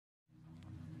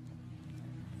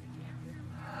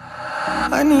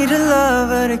I need a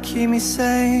lover to keep me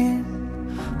sane,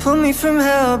 pull me from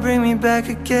hell, bring me back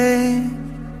again.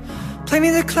 Play me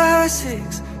the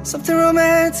classics, something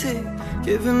romantic,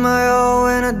 giving my all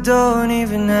when I don't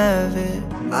even have it.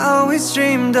 I always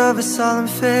dreamed of a solemn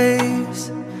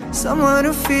face, someone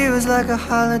who feels like a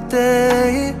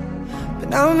holiday. But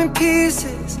now I'm in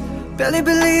pieces, barely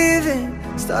believing,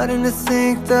 starting to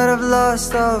think that I've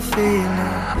lost all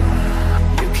feeling.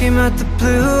 You came out the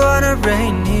blue on a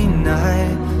rainy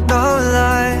night, no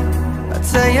lie, I'll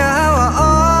tell you how I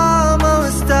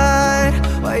almost died,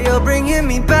 while you're bringing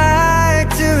me back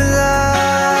to life.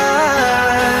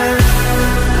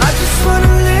 I just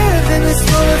wanna live in this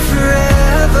moment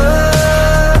forever,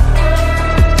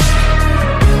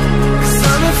 'cause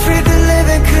I'm afraid that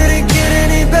living couldn't get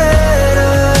any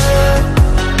better.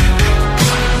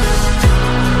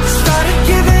 Started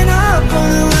giving up on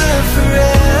the word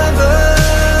forever,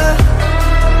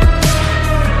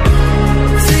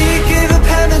 till you gave up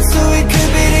heaven so we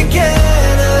could be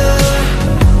together.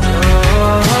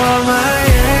 Oh, my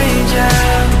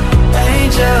angel,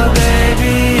 angel,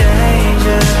 baby,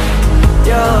 angel.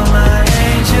 You're my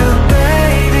angel,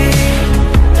 baby,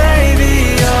 baby,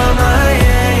 you're my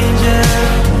angel,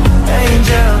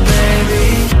 angel, baby.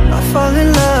 I fall in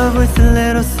love with the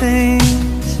little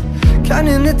things,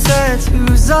 counting the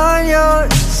tattoos on your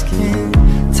skin.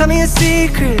 Tell me a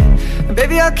secret, and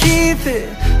baby I'll keep it,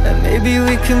 and maybe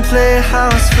we can play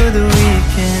house for the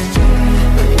weekend.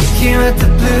 You came at the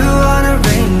blue on a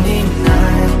rainy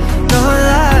night, no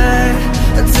lie,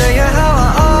 I'll tell you how I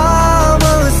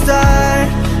almost died,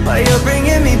 while you're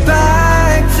bringing me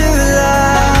back to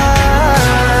life.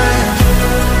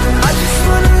 I just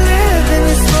wanna live in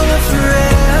this moment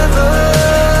forever,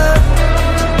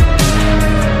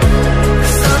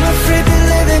 'cause I'm afraid that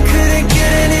living couldn't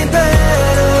get any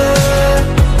better.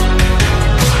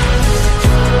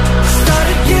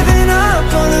 Started giving up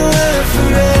on the word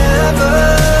forever,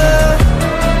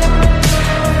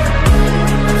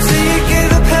 till you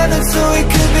gave up heaven so we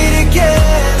could be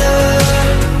together.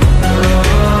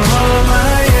 Oh,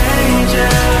 my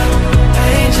angel,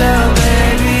 angel,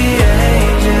 baby,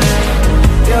 angel.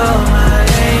 You're my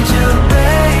angel,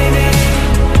 baby,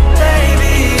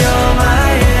 baby, you're my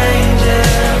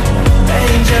angel,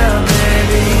 angel,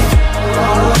 baby.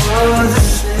 Oh, the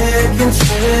second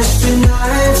twisted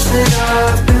nights that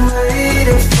I've been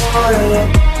waiting for you,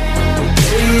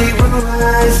 they were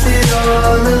worth it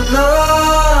all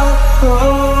along.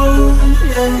 Oh,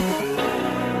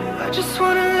 yeah. I just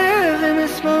wanna live in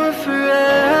this moment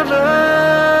forever,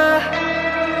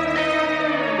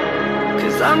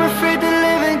 'cause I'm afraid that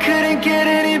living couldn't get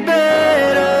any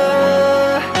better.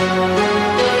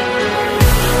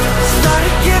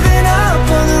 Started giving up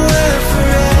on the word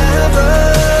forever,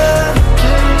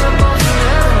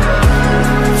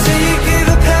 till you gave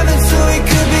up heaven so we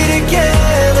could be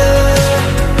together.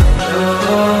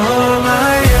 Oh,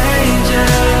 my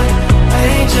angel,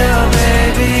 angel,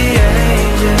 baby,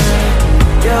 angel.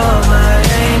 You're my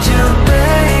angel,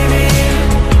 baby,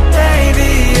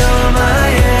 baby, you're my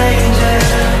angel,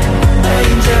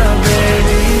 angel,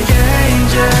 baby,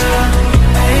 angel,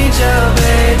 angel,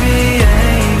 baby,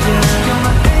 angel.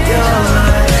 You're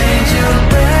my angel,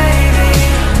 baby,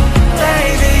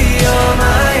 baby, you're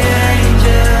my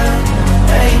angel,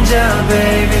 angel,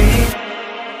 baby.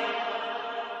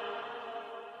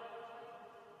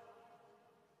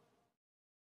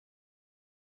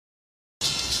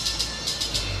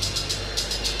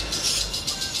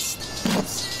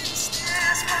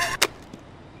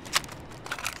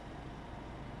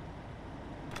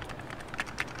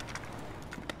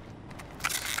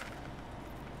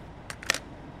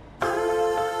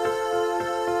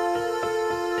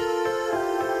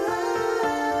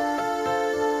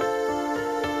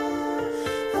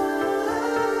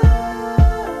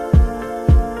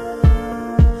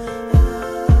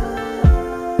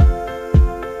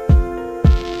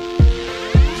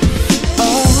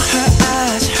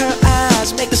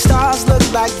 Make the stars look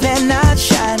like they're not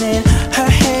shining. Her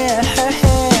hair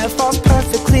falls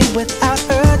perfectly without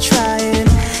her trying.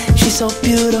 She's so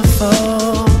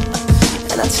beautiful,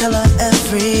 and I tell her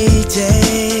every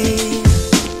day.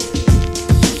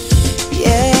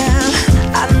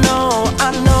 Yeah, I know,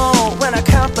 when I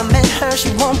compliment her, she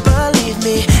won't believe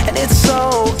me. And it's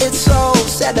so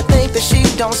sad to think that she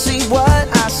don't see what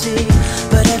I see.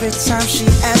 But every time she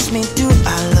asks me, do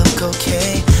I look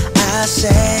okay, I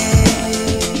say,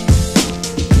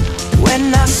 when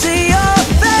I see your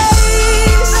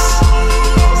face,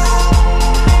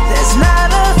 there's not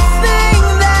a thing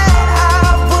that I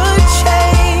would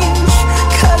change,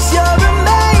 'cause you're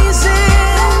amazing.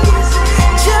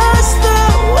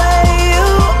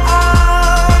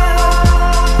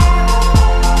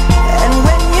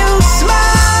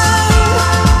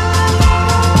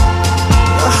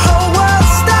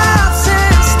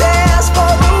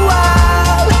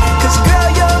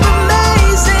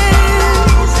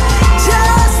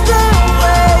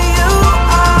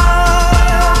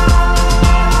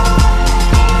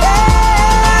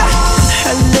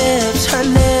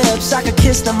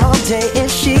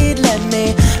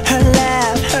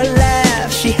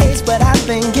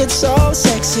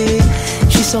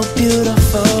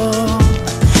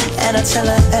 I tell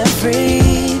her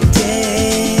every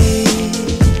day.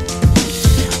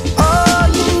 Oh,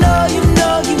 you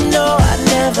know I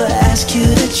never ask you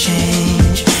to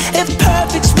change. If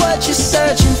perfect's what you're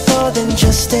searching for, then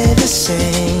just stay the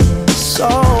same. So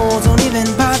don't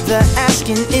even bother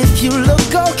asking if you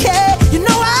look okay. You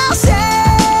know I'll say,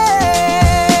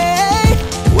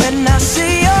 when I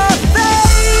see your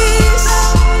face,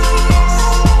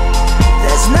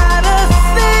 there's not a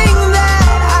thing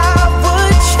that I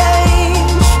would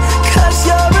change. 'Cause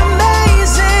you're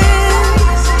amazing,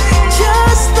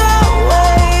 just the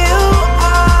way you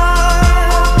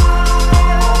are.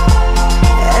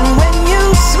 And when you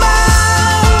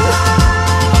smile,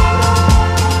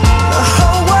 the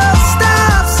whole world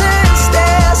stops and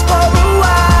stares for a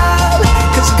while.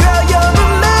 'Cause girl, you're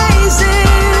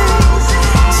amazing,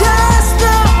 just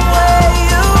the way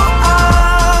you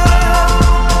are.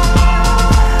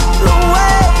 The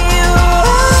way you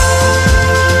are.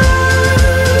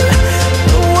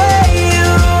 The way you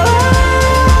are.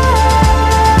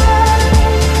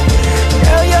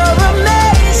 Girl, you're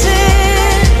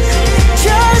amazing,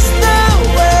 just the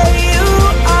way you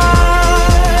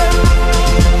are.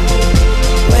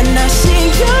 When I see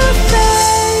your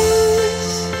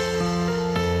face,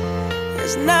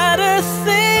 there's not a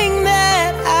thing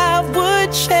that I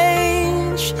would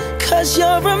change. 'Cause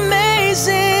you're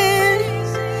amazing,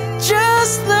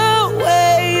 just the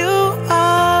way you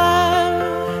are.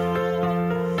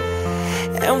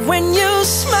 And when you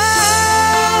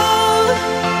smile,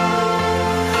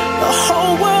 the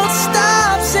whole world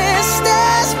stops and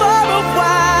stares for a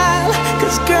while.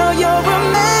 'Cause girl, you're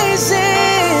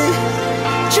amazing,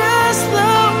 just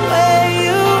the way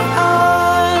you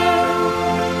are.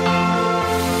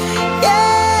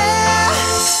 Yeah.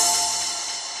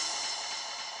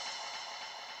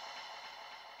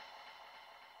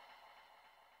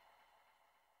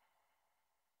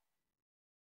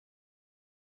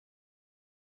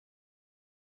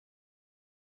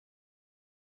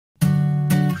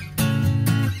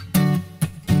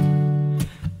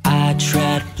 I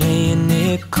tried playing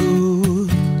it cool,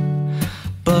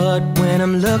 but when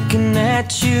I'm looking at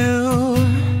you,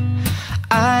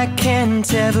 I can't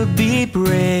ever be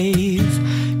brave.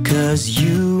 'Cause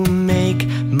you make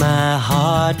my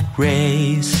heart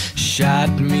race.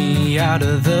 Shot me out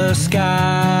of the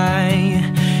sky,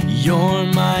 you're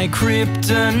my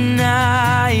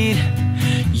kryptonite.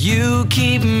 You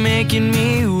keep making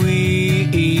me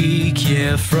weak,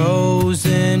 yeah,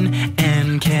 frozen and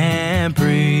can't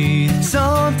breathe.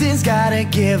 Something's gotta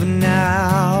give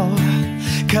now,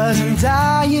 'cause I'm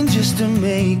dying just to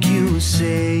make you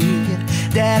say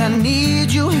that I need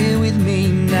you here with me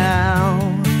now.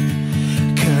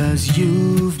 'Cause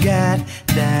you've got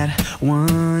that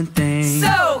one thing.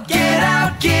 So get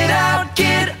out, get out,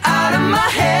 get out of my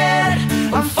head.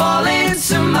 I'm falling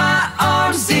to my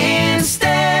arms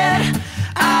instead.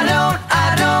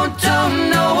 Don't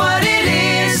know what it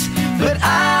is, but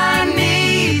I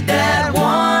need that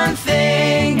one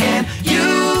thing. And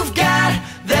you've got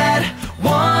that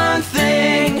one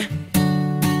thing.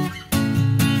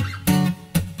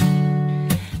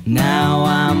 Now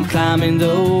I'm climbing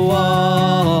the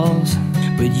walls,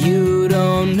 but you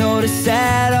don't notice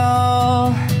at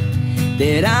all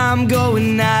that I'm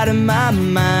going out of my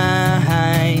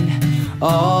mind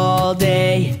all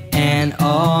day and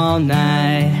all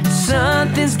night.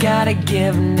 Something's gotta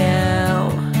give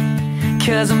now,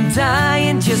 'cause I'm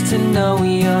dying just to know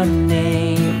your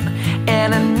name. And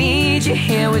I need you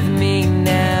here with me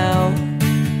now,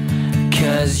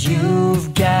 'cause you've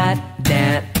got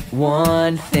that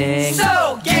one thing. So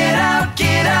get out,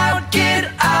 get out, get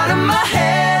out of my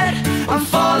head. I'm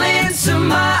falling to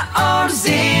my arms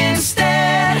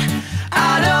instead.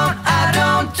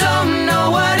 Don't know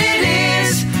what it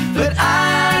is, but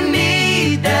I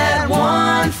need that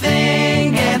one thing.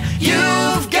 And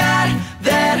you've got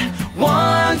that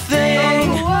one thing.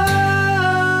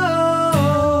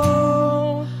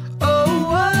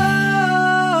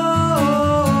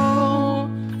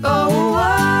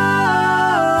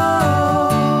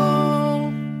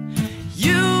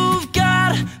 You've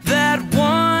got that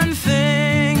one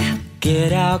thing.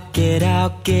 Get out, get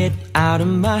out, get out of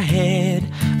my head.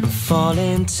 I'm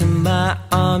falling to my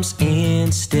arms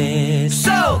instead.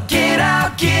 So get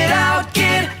out, get out,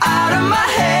 get out of my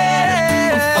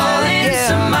head. I'm falling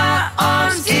to my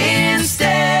arms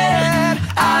instead.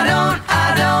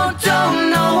 Don't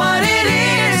know what it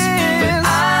is, but I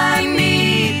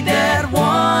need that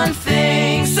one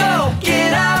thing. So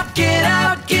get out, get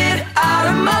out, get out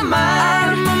of my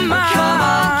mind. Come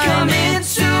on, come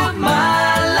into my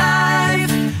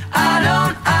life. I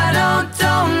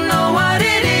don't know what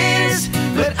it is,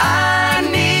 but I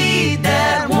need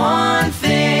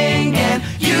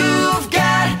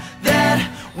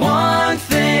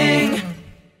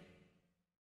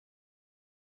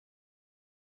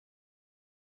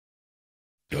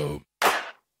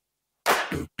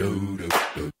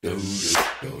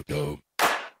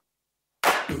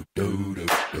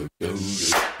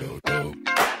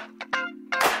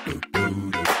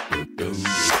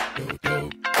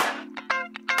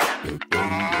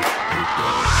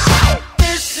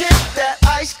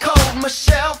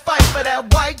Michelle fight for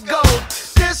that white gold.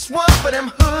 This one for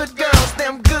them hood girls,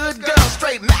 them good girls,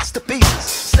 straight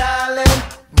masterpieces. Stylin',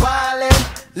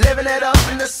 wildin', living it up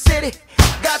in the city.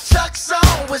 Got Chuck's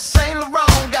on with Saint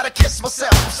Laurent. Gotta kiss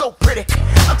myself, I'm so pretty.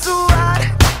 I'm too hot.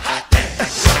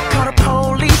 Call the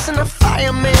police and the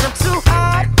fireman. I'm too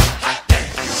hot.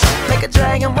 Make a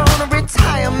dragon wanna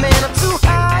retire, man. I'm too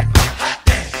hot.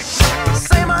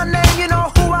 Say my name, you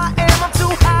know who I am. I'm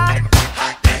too hot.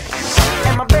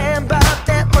 And my band bought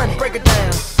that money. Break it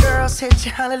down. Girls hit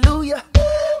you, hallelujah.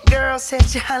 Girls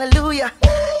hit you, hallelujah.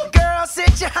 Girls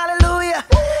hit you, hallelujah.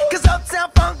 Cause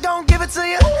Uptown Funk don't give it to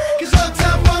you. Cause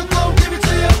Uptown Funk don't give it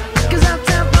to you. Cause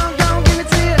Uptown Funk don't give it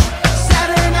to you.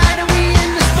 Saturday night and we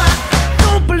in the spot.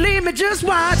 Don't believe me, just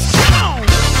watch. Come on.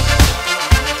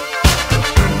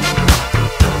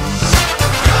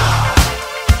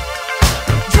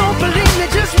 Don't believe me,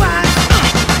 just watch.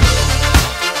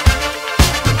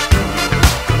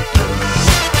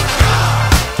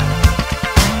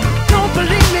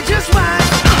 Just watch.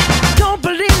 Don't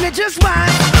believe me, just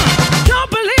watch. Don't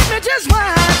believe me, just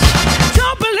watch.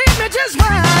 Don't believe me, just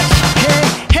watch. Hey,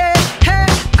 hey, hey,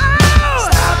 oh!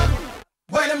 Stop.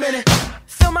 Wait a minute.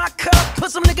 Fill my cup,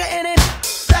 put some nigga in it.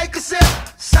 Take a sip,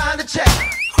 sign the check.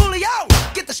 Julio,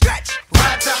 get the stretch.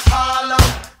 Right to Harlem,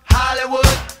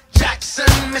 Hollywood,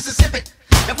 Jackson, Mississippi.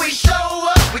 If we show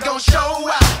up, we gon' show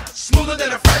out. Smoother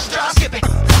than a fresh drop. Skip it.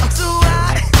 I'm too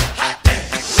hot.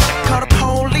 Call the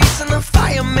police and the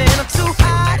fireman. I'm too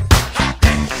hot.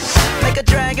 Make a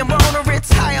dragon wanna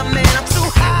retire, man. I'm too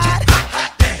hot.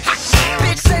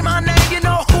 Bitch, say my name, you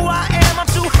know who I am. I'm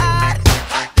too hot.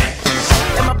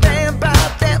 And my band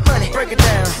bought that money. Break it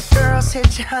down. Girls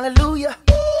hit you, hallelujah.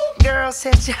 Girls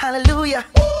hit you, hallelujah.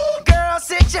 Girls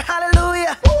hit you,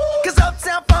 hallelujah. Cause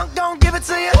Uptown Funk don't give it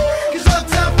to you. Cause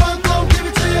Uptown Funk don't give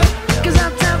it to you. Cause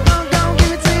Uptown Funk don't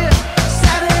give it to you.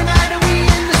 Saturday night and we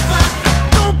in the spot.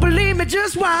 Don't believe me,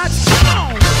 just watch. Come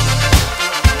on.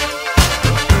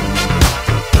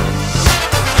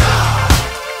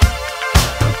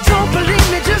 Don't believe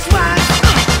me, just watch.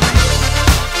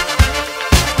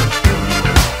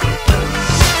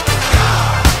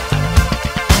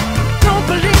 Don't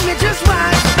believe me, just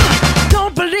watch.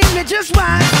 Don't believe me, just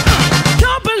watch.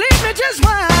 Don't believe me, just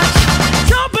watch.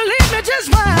 Don't believe me, just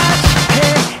watch.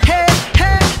 Hey, hey,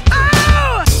 hey,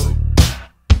 oh!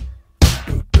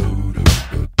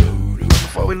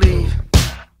 Before we leave,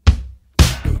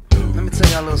 let me tell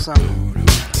y'all a little something.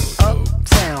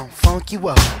 Uptown, funk you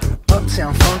up.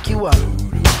 Uptown, funk you up.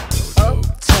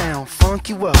 Uptown, funk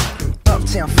you up.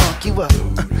 Uptown, funk you up.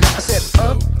 I said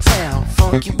uptown,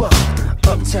 funk you up.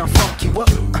 Uptown, funk you up.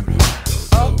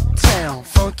 Uptown,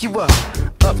 funk you up.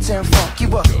 Uptown, funk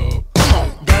you up. Come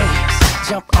on, dance,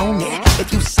 jump on it.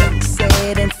 If you sexed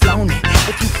and flown it.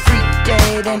 If you freak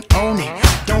dead and own it.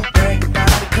 Don't brag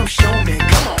about it, come show me.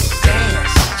 Come on,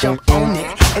 dance, jump on it.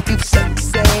 If you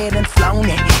sexed